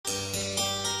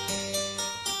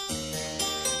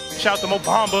Shout out to Mo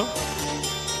Bamba.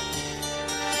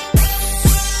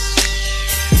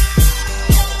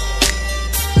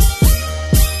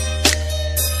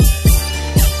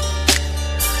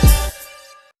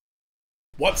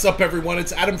 What's up, everyone?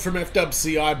 It's Adam from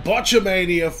FWCI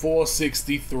Botchamania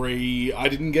 463. I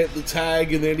didn't get the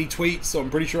tag in any tweets, so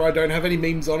I'm pretty sure I don't have any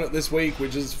memes on it this week,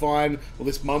 which is fine, or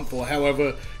this month, or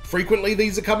however frequently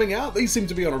these are coming out. These seem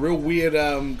to be on a real weird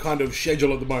kind of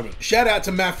schedule at the moment. Shout out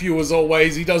to Matthew as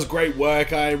always. He does great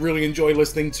work. I really enjoy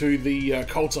listening to the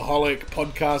Cultaholic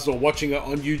podcast or watching it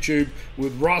on YouTube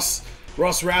with Ross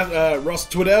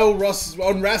Twiddell, Ross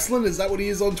on Wrestling, is that what he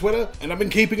is on Twitter? And I've been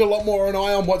keeping a lot more an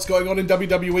eye on what's going on in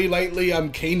WWE lately.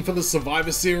 I'm keen for the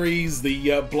Survivor Series, the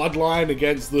Bloodline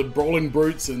against the Brawling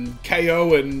Brutes and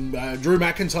KO and Drew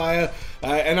McIntyre,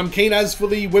 and I'm keen as for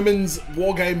the Women's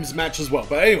War Games match as well.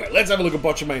 But anyway, let's have a look at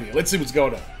Botchamania. Let's see what's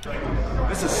going on.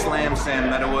 This is Slam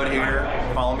Sam Meadowood here.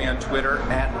 Follow me on Twitter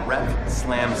at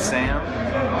RepSlamSam,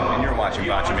 and you're watching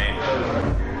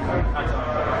Botchamania.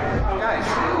 Guys.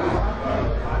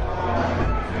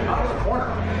 Out of the corner.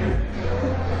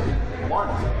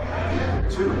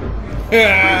 1, 2.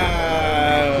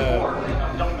 Yeah.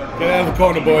 4. Get out of the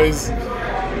corner, boys.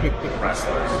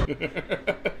 Wrestlers.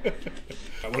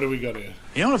 What do we got here?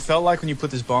 You know what it felt like when you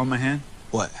put this ball in my hand?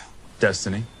 What?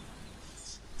 Destiny.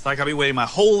 It's like I've been waiting my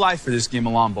whole life for this game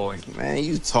of lawn bowling. Man,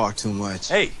 you talk too much.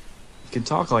 Hey, you can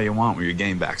talk all you want when your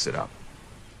game backs it up.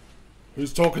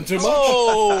 Who's talking too much?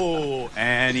 Oh,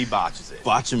 and he botches it.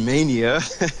 Botchamania.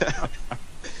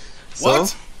 What?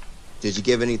 So, did you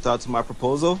give any thought to my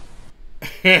proposal?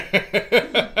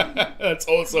 That's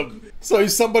awesome. So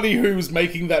somebody who's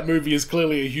making that movie is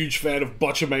clearly a huge fan of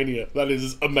Botchamania. That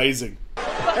is amazing.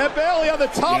 And Bailey on the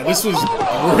top. Yeah, this was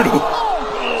brutal.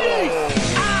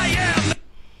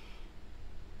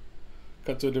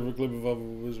 Cut to a different clip of other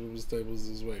women's tables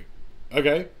this week.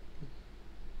 Okay.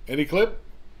 Any clip?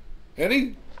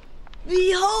 Any?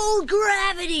 Behold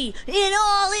gravity in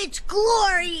all its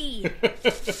glory!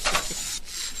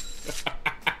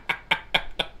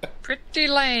 Pretty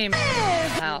lame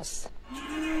house.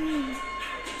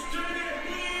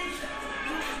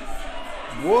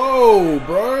 Whoa,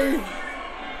 bro.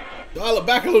 Dial it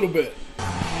back a little bit.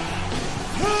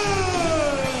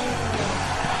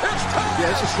 Yeah,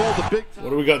 this is called the big. What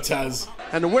do we got, Taz?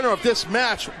 And the winner of this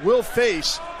match will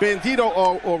face Bandito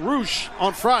or Roosh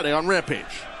on Friday on Rampage.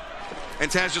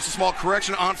 And Taz, just a small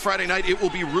correction, on Friday night it will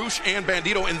be Roosh and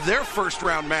Bandito in their first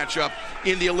round matchup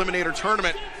in the Eliminator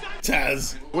Tournament.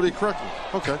 Taz. What are you correcting?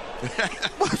 Okay.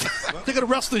 They're going to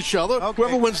wrestle each other. Okay.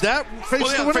 Whoever wins that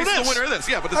faces the winner of this. The winner of this,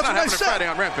 yeah, but it's not happening Friday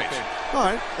on Rampage. Okay. All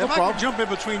right, no if problem. I could jump in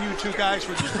between you two guys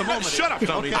for just a moment. Shut up,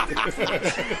 Tony.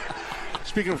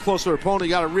 Speaking of closer opponent, you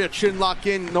got a rear chin lock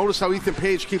in. Notice how Ethan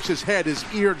Page keeps his head, his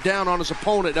ear down on his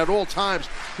opponent at all times.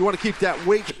 You want to keep that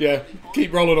weight. Yeah,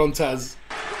 keep rolling on, Taz.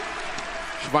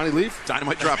 Shivani leave?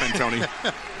 Dynamite drop in, Tony.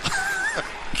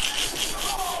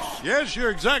 Yes,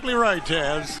 you're exactly right,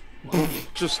 Taz.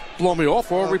 Just blow me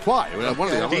off or reply.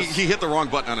 He hit the wrong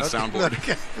button on his soundboard.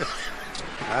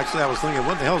 Actually, I was thinking,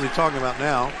 what the hell is he talking about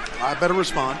now? I better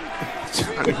respond.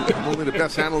 I'm only the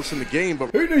best analyst in the game,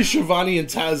 but who knew Shivani and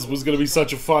Taz was going to be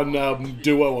such a fun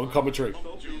duo on commentary?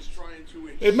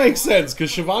 It makes sense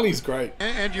because Shivani's great.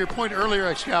 And your point earlier,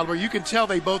 Excalibur, you can tell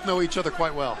they both know each other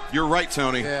quite well. You're right,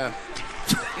 Tony. Yeah.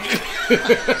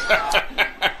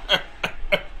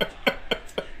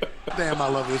 Damn, I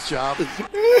love this job.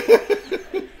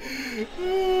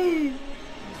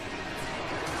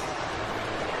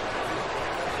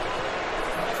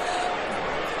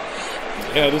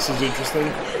 Yeah, this is interesting.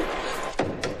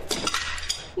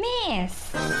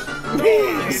 Miss.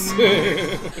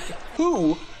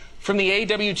 Who from the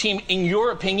AEW team, in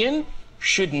your opinion,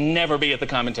 should never be at the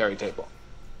commentary table?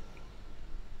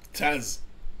 Taz.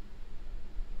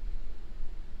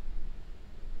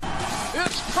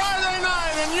 it's Friday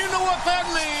night, and you know what that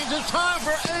means. It's time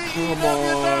for AEW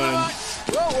Dynamite.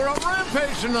 Well, we're on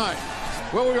Rampage tonight.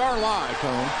 Well, we are live,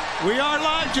 Tony. We are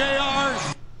live,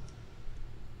 JR.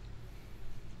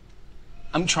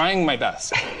 I'm trying my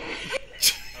best.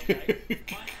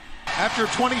 After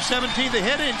 2017, the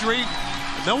head injury,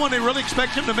 no one really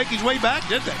expected him to make his way back,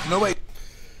 did they? No way.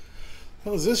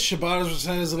 Well, is this Shibata's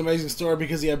return is an amazing story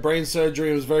because he had brain surgery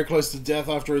and was very close to death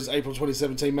after his April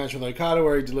 2017 match with Okada,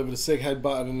 where he delivered a sick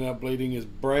headbutt and ended up bleeding his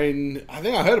brain. I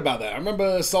think I heard about that. I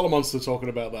remember Solomonster talking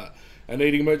about that. And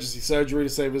needing emergency surgery to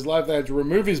save his life. They had to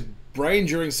remove his brain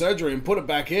during surgery and put it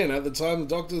back in. At the time, the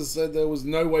doctors said there was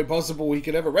no way possible he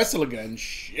could ever wrestle again.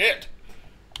 Shit.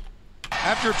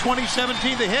 After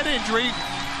 2017, the head injury,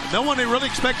 no one really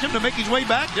expected him to make his way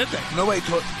back, did they? No way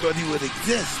thought he would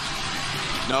exist.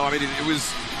 No, I mean,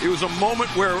 it was a moment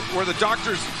where the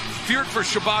doctors feared for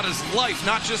Shibata's life,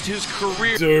 not just his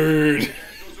career. Dude.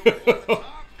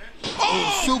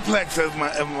 Oh! Suplex of my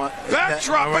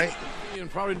backdrop. All right. And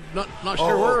probably not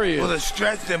sure where he is. With a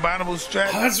stretch, the bottom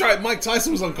stretch. Oh, that's right. Mike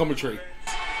Tyson was on commentary.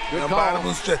 The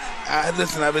bottom stretch.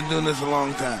 Listen, I've been doing this a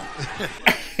long time.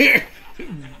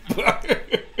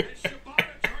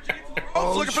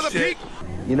 Oh, looking for the peak.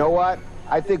 You know what?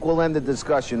 I think we'll end the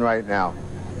discussion right now.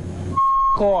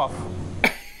 Off.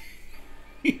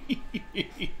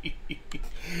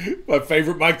 My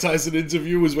favorite Mike Tyson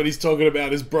interview was when he's talking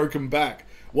about his broken back.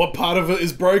 What part of it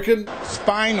is broken?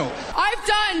 Spinal. I've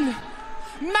done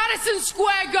Madison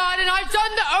Square Garden, I've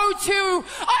done the O2,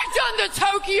 I've done the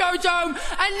Tokyo Dome,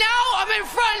 and now I'm in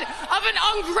front of an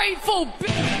ungrateful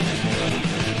bitch.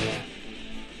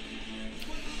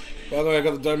 By the way, I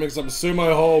got the dome mixed up.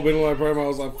 Sumo Hall, been my promo. I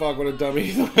was like, fuck, what a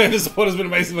dummy. The support has been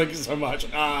amazing. Thank you so much.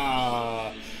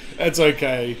 That's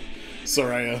okay,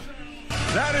 Soraya.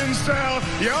 That in style,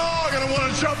 y'all gonna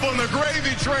want to jump on the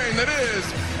gravy train that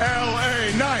is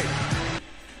LA Knight.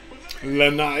 La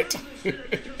Knight.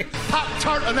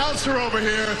 Pop-Tart announcer over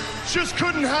here just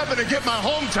couldn't happen to get my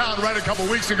hometown right a couple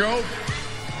weeks ago.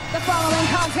 The following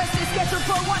contest is scheduled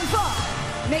for one fall.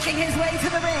 Making his way to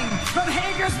the ring from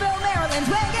Hagersville, Maryland,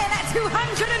 weighing in at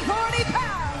 240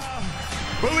 pounds.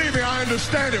 Believe me, I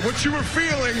understand it. What you were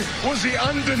feeling was the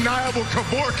undeniable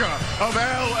Kaborka of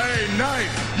LA Knight.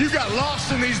 You got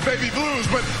lost in these baby blues,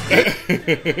 but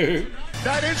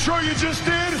that intro you just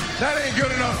did, that ain't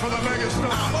good enough for the megastar.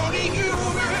 I'm only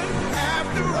human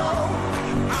after all.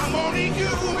 I'm only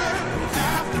human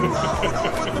after all.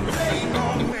 Don't put the blame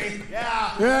on me.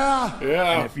 Yeah.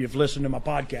 And if you've listened to my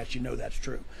podcast, you know that's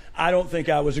true. I don't think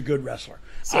I was a good wrestler.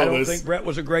 So I don't think Brett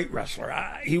was a great wrestler.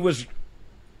 He was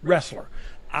wrestler.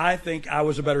 I think I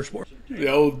was a better sportsman. The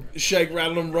old shake,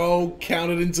 rattle, and roll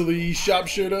counted into the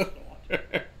sharpshooter.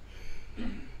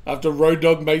 After Road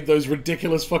Dogg made those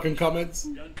ridiculous fucking comments.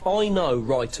 I know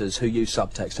writers who use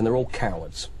subtext, and they're all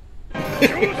cowards.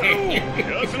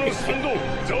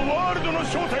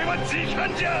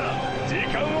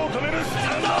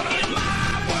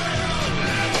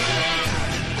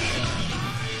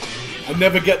 I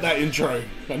never get that intro.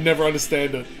 I never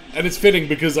understand it. And it's fitting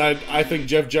because I think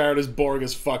Jeff Jarrett is boring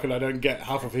as fuck and I don't get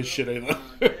half of his shit either.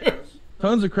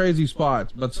 Tons of crazy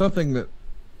spots, but something that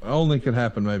only could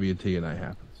happen maybe in TNA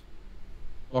happens.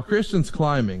 While Christian's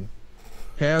climbing,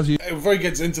 before he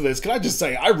gets into this, can I just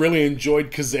say I really enjoyed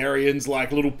Kazarian's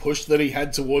little push that he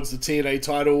had towards the TNA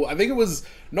title. I think it was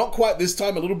not quite this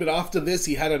time, a little bit after this,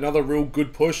 he had another real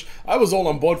good push. I was all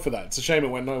on board for that. It's a shame it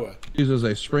went nowhere. Uses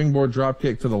a springboard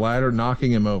dropkick to the ladder,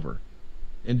 knocking him over.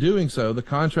 In doing so, the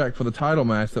contract for the title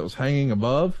match that was hanging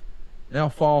above now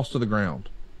falls to the ground.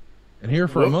 And here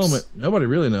for a moment, nobody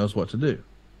really knows what to do.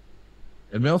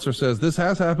 And Meltzer says this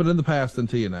has happened in the past in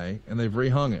TNA, and they've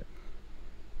rehung it.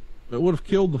 It would have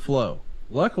killed the flow.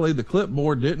 Luckily, the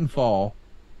clipboard didn't fall,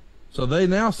 so they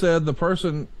now said the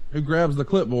person who grabs the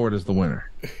clipboard is the winner.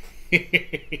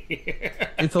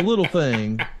 It's a little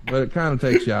thing, but it kind of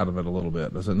takes you out of it a little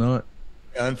bit, does it not?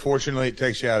 Unfortunately, it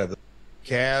takes you out of it.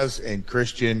 Kaz and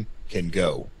Christian can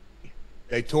go.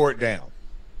 They tore it down.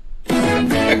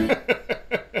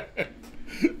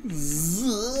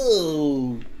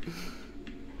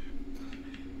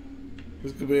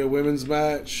 This could be a women's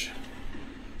match.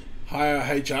 Hire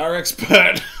HR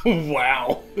expert.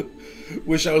 Wow.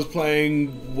 Wish I was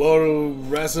playing World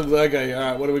Wrestling. Okay,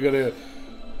 alright, what are we gonna do?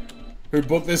 Who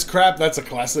booked this crap? That's a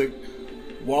classic.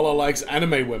 Waller likes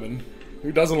anime women.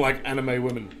 Who doesn't like anime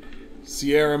women?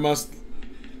 Sierra must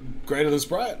greater than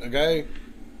Sprite, okay?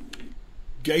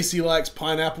 Gacy likes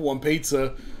pineapple on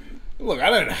pizza. Look, I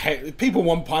don't hate if people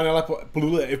want pineapple.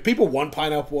 If people want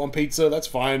pineapple on pizza, that's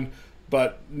fine,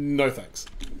 but no thanks.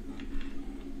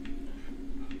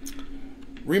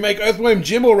 Remake Earthworm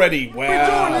Jim already. Wow. What are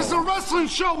we doing? This is a wrestling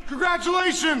show.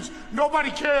 Congratulations. Nobody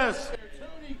cares.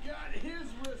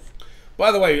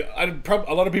 By the way,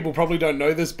 a lot of people probably don't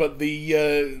know this, but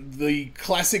the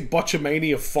classic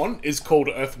Botchamania font is called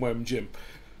Earthworm Jim.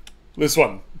 This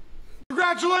one.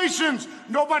 Congratulations.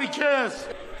 Nobody cares. Is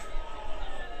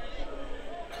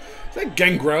that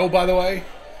Gangrel, by the way?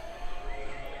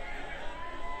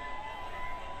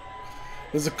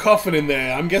 There's a coffin in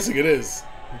there. I'm guessing it is.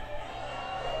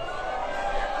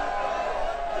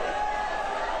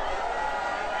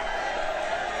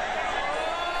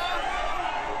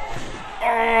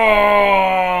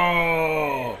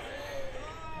 Oh!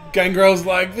 Gangrel's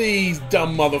like, these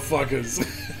dumb motherfuckers.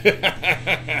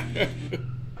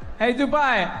 Hey,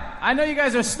 Dubai, I know you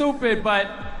guys are stupid, but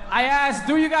I asked,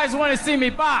 do you guys want to see me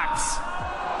box?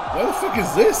 Where the fuck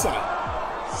is this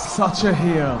at? Such a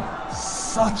heel.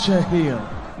 Such a heel.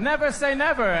 Never say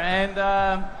never. And,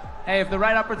 hey, if the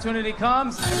right opportunity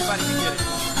comes, everybody can get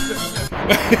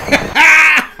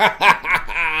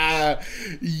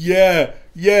it.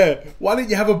 Yeah. Why don't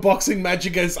you have a boxing match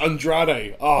against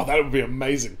Andrade? Oh, that would be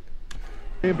amazing.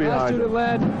 Behind him.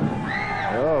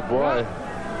 Oh boy.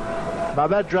 Now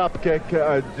that drop kick,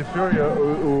 DeFuria,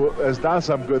 who has done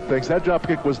some good things, that drop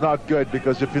kick was not good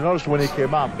because if you notice when he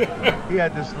came up, he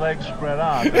had his legs spread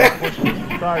out. That pushed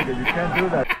his target. You can't do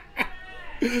that.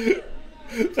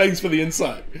 Thanks for the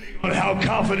insight. But how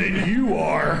confident you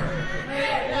are.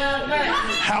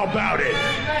 How about it?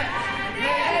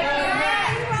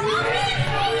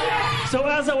 So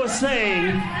as I was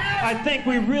saying, I think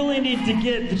we really need to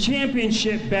get the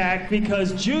championship back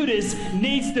because Judas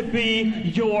needs to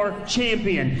be your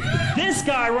champion. This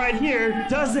guy right here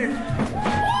doesn't.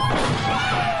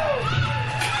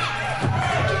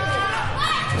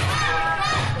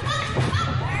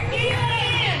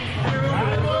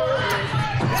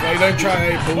 That's why you don't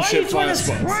try bullshit fire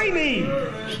spots. Why are you trying to spray me?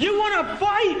 You want to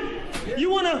fight? You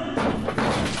want to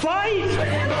fight?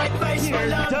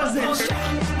 Doesn't.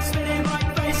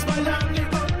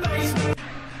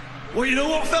 Well, you know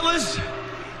what, fellas?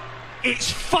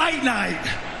 It's fight night.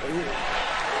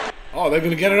 Oh, they're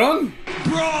going to get it on?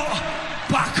 Brought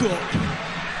back up.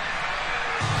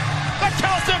 The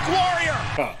Celtic Warrior.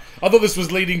 Oh, I thought this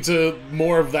was leading to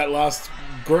more of that last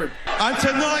group. And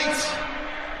tonight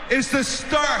is the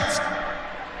start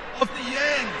of the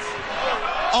end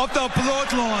of the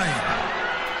bloodline.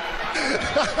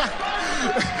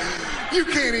 You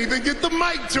can't even get the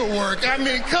mic to work. I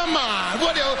mean, come on.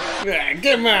 What else? Yeah,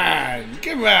 come on.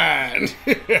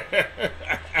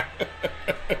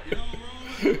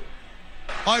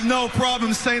 I've no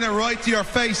problem saying it right to your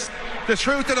face. The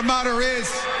truth of the matter is,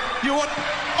 you want...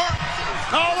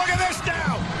 Oh, look at this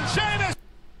now! Sheamus!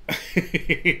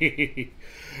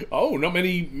 Oh, not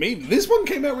many memes. This one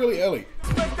came out really early.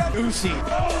 Uzi.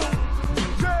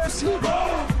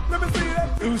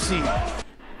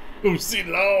 Uzi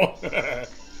low.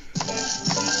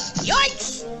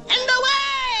 Yikes! And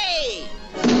away!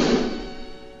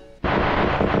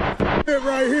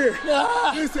 Right here.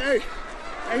 Listen, hey,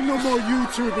 ain't no more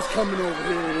YouTubers coming over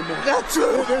here anymore. Not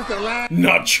true. There's the last.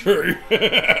 Not true.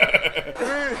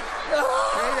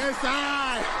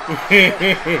 Hey,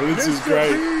 This is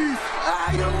great.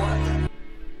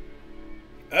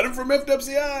 Adam from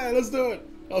FWCI, let's do it.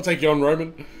 I'll take you on,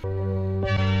 Roman.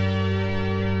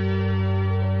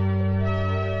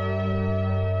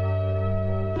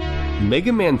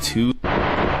 Mega Man 2.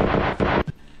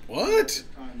 What?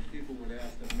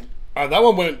 That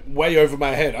one went way over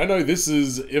my head. I know this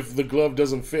is if the glove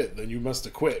doesn't fit, then you must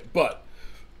have quit. But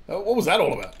what was that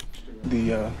all about?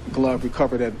 The glove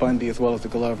recovered at Bundy as well as the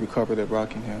glove recovered at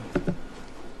Rockingham.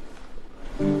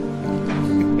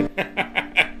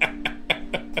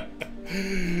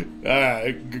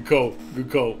 Good call.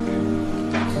 Good call.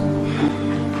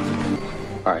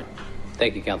 All right.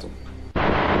 Thank you, Counsel.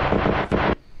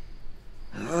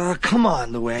 Come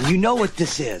on, Luann. You know what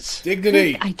this is.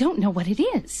 Dignity. I don't know what it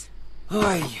is.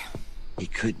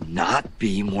 It could not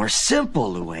be more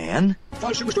simple, Luann.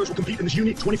 5 superstars will compete in this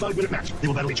unique 25-minute match. They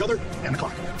will battle each other and the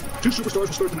clock. 2 superstars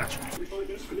will start the match.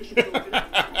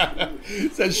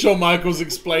 Says Shawn Michaels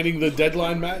explaining the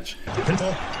deadline match.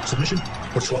 Pinfall, submission,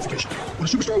 or disqualification. When a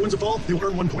superstar wins a fall, they will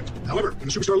earn 1 point. However, when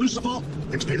a superstar loses a fall,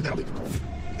 they must pay the penalty.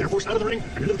 They're forced out of the ring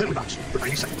and into the penalty box for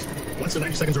 90 seconds. Once the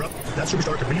 90 seconds are up, that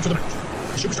superstar can renew for the match.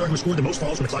 The superstar who has scored the most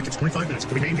falls when the clock hits 25 minutes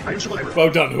will be named the Iron Survivor. Well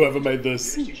done, whoever made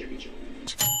this.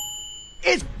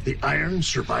 It's the Iron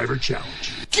Survivor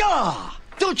Challenge. Gah!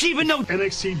 Don't you even know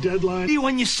NXT deadline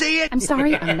when you see it? I'm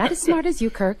sorry, I'm not as smart as you,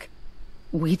 Kirk.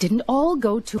 We didn't all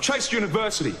go to Chase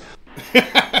University.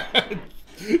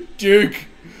 Duke.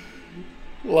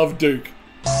 Love Duke.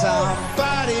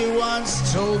 Somebody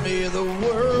once told me the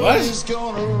world is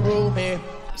gonna roll me.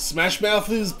 Smash Mouth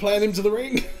is playing him to the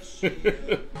ring.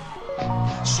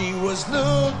 She was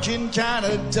looking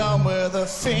kinda dumb with a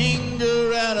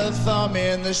finger and a thumb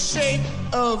in the shape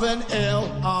of an L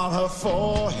on her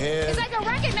forehead. It's like a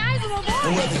recognizable voice.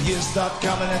 And when the years stop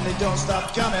coming and they don't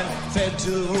stop coming, fed to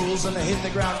the rules and they hit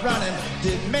the ground running.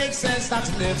 Didn't make sense not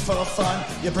to live for fun.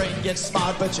 Your brain gets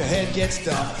smart but your head gets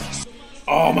dumb.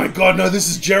 Oh my god, no, this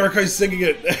is Jericho singing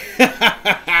it.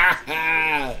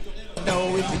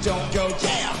 No, if you don't go,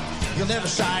 yeah. You'll never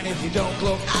shine if you don't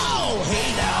glow. Oh,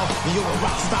 hey now, you're a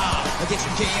rock star. Get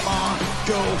your game on,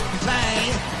 go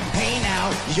play. Hey now,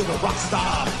 you're a rock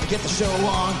star. Get the show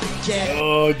on, yeah.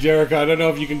 Oh, Jericho, I don't know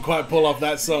if you can quite pull off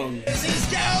that song. This is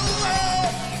the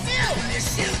world, filled with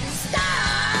shooting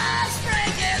stars,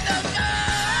 breaking the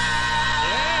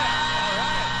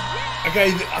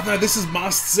Okay, no, this is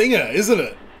Masked Singer, isn't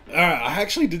it? Alright, I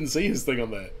actually didn't see his thing on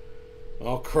there.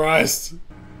 Oh, Christ.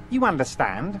 You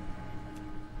understand?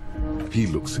 He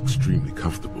looks extremely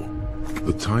comfortable.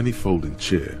 The tiny folding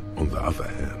chair, on the other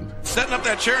hand. Setting up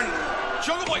that chair and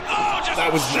Jungle Boy. Oh, just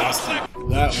that was nasty.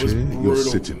 That was chair brutal. you're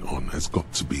sitting on has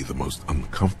got to be the most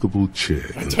uncomfortable chair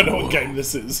in the world. I don't know what game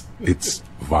this is. It's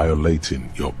violating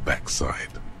your backside.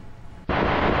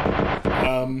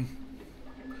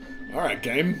 Alright,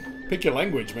 game. Pick your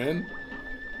language, man.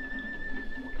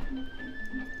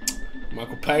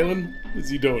 Michael Palin? What's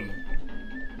he doing?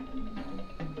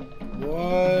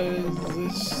 What is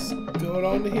this going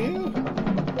on here?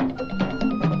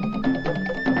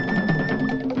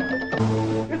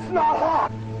 It's not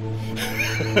hot!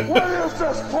 Where is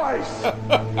this place?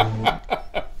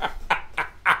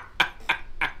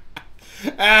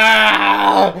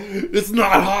 Ah! It's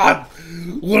not hot!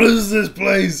 What is this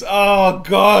place? Oh,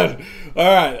 God.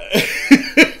 Alright.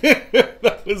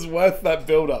 That was worth that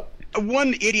build-up.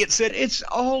 One idiot said, it's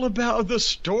all about the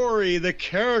story, the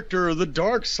character, the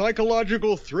dark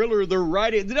psychological thriller, the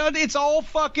writing. It's all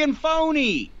fucking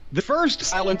phony. The first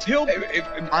Silent Hill,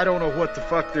 I don't know what the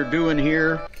fuck they're doing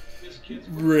here.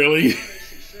 Really?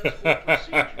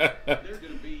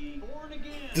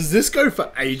 Does this go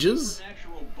for ages?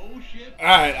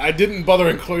 Alright, I didn't bother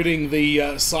including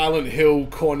the Silent Hill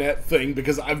cornet thing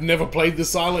because I've never played the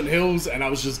Silent Hills and I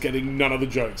was just getting none of the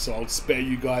jokes, so I'll spare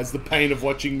you guys the pain of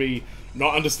watching me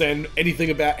not understand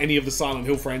anything about any of the Silent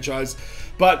Hill franchise.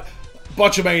 But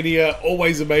Botchamania,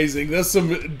 always amazing. There's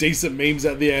some decent memes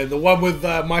at the end. The one with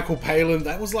Michael Palin,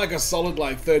 that was like a solid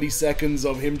 30 seconds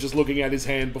of him just looking at his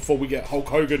hand before we get Hulk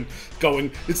Hogan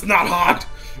going, "It's not hot!"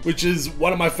 Which is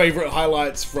one of my favorite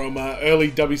highlights from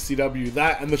early WCW.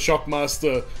 That and the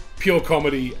Shockmaster, pure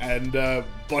comedy, and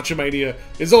Botchamania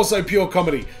is also pure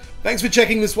comedy. Thanks for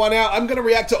checking this one out. I'm going to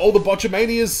react to all the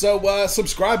Botchamanias, so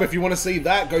subscribe if you want to see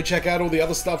that. Go check out all the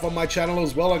other stuff on my channel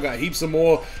as well. I got heaps of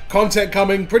more content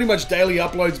coming, pretty much daily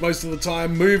uploads most of the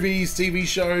time. Movies, TV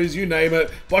shows, you name it.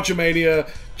 Botchamania.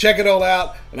 Check it all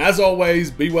out. And as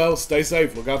always, be well, stay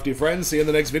safe, look after your friends. See you in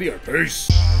the next video. Peace.